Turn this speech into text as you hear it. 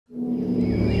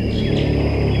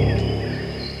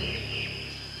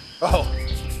Oh,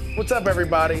 what's up,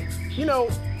 everybody? You know,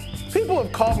 people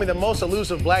have called me the most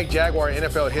elusive black jaguar in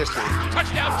NFL history.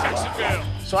 Touchdown, Jacksonville!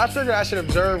 So I figured I should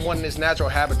observe one in its natural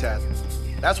habitat.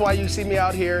 That's why you see me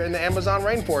out here in the Amazon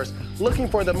rainforest looking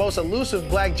for the most elusive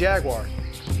black jaguar.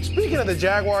 Speaking of the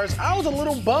Jaguars, I was a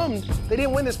little bummed they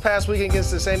didn't win this past weekend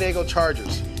against the San Diego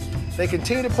Chargers. They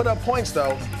continue to put up points,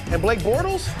 though, and Blake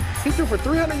Bortles, he threw for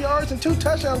 300 yards and 2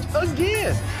 touchdowns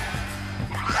again.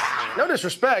 No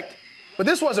disrespect, but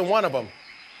this wasn't one of them.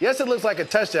 Yes, it looks like a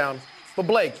touchdown, but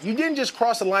Blake, you didn't just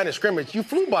cross the line of scrimmage, you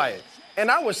flew by it.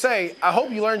 And I would say, I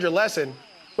hope you learned your lesson,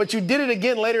 but you did it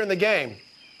again later in the game.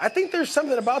 I think there's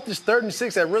something about this 3rd and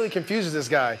 6 that really confuses this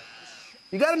guy.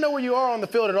 You gotta know where you are on the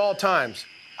field at all times.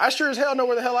 I sure as hell know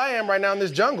where the hell I am right now in this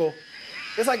jungle.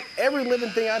 It's like every living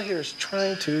thing out here is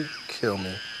trying to kill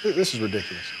me. This is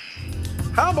ridiculous.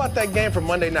 How about that game from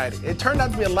Monday night? It turned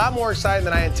out to be a lot more exciting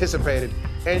than I anticipated.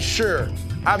 And sure,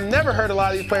 I've never heard a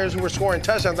lot of these players who were scoring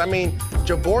touchdowns. I mean,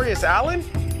 Javorius Allen?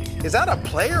 Is that a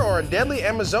player or a deadly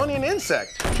Amazonian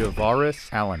insect? Javorius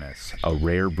Allenus, a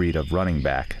rare breed of running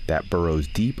back that burrows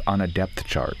deep on a depth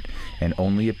chart and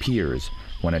only appears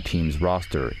when a team's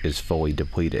roster is fully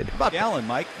depleted. How about Allen,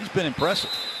 Mike? He's been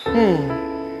impressive.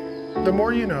 The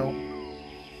more you know.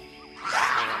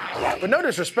 But no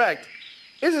disrespect,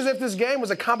 it's as if this game was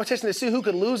a competition to see who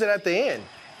could lose it at the end.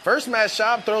 First, Matt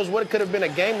Schaub throws what could have been a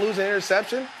game-losing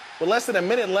interception with less than a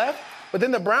minute left, but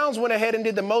then the Browns went ahead and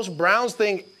did the most Browns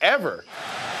thing ever.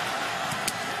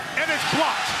 And it's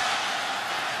blocked.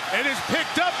 It is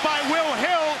picked up by Will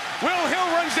Hill. Will Hill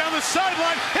runs down the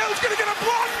sideline. Hill's going to get a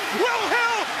block. Will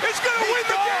Hill is going to win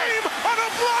the game on a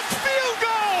blocked field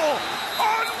goal.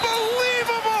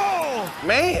 Unbelievable.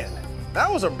 Man, that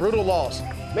was a brutal loss.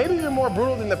 Maybe even more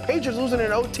brutal than the Patriots losing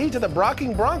in OT to the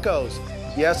Brocking Broncos.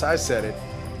 Yes, I said it.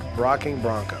 Brocking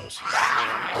Broncos.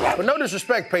 But no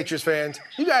disrespect, Patriots fans.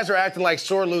 You guys are acting like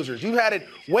sore losers. You've had it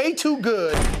way too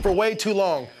good for way too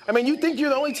long. I mean, you think you're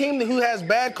the only team who has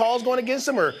bad calls going against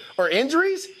them or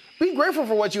injuries? Be grateful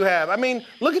for what you have. I mean,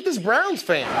 look at this Browns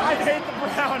fan. I hate the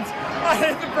Browns. I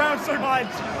hate the Browns so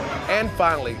much. And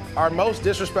finally, our most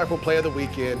disrespectful play of the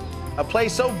weekend. A play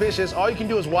so vicious, all you can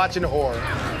do is watch in horror.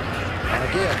 And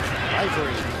again,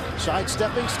 Ivory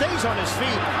sidestepping, stays on his feet.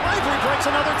 Ivory breaks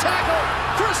another tackle.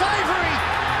 Chris Ivory!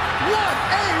 What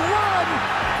a run!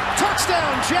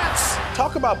 Touchdown, Jets!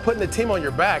 Talk about putting the team on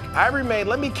your back. Ivory made,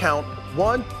 let me count,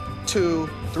 1, 2,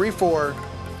 3, 4,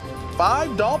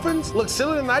 5 Dolphins look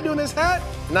sillier than I do in this hat?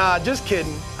 Nah, just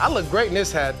kidding. I look great in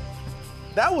this hat.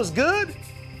 That was good,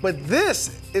 but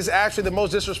this is actually the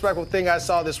most disrespectful thing I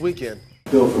saw this weekend.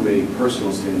 Bill, from a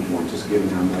personal standpoint, just given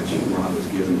how much Rob has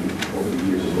given you over the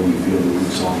years, is what you feel when you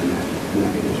saw him in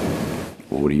that condition?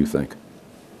 Well, what do you think?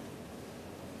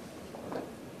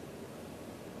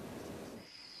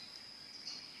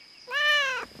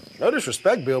 No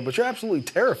disrespect, Bill, but you're absolutely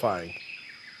terrifying.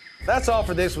 That's all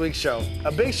for this week's show.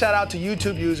 A big shout out to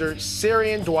YouTube user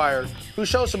Syrian Dwyer, who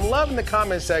showed some love in the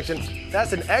comment section.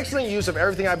 That's an excellent use of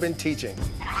everything I've been teaching.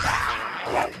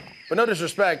 But no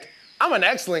disrespect, I'm an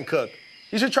excellent cook.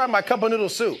 You should try my cup of noodle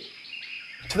soup.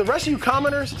 To the rest of you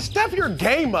commenters, step your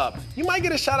game up. You might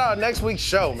get a shout out on next week's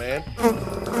show, man.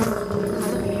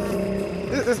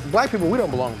 Black people, we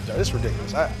don't belong to each other. It's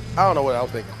ridiculous. I don't know what I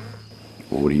was thinking.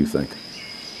 Well, what do you think?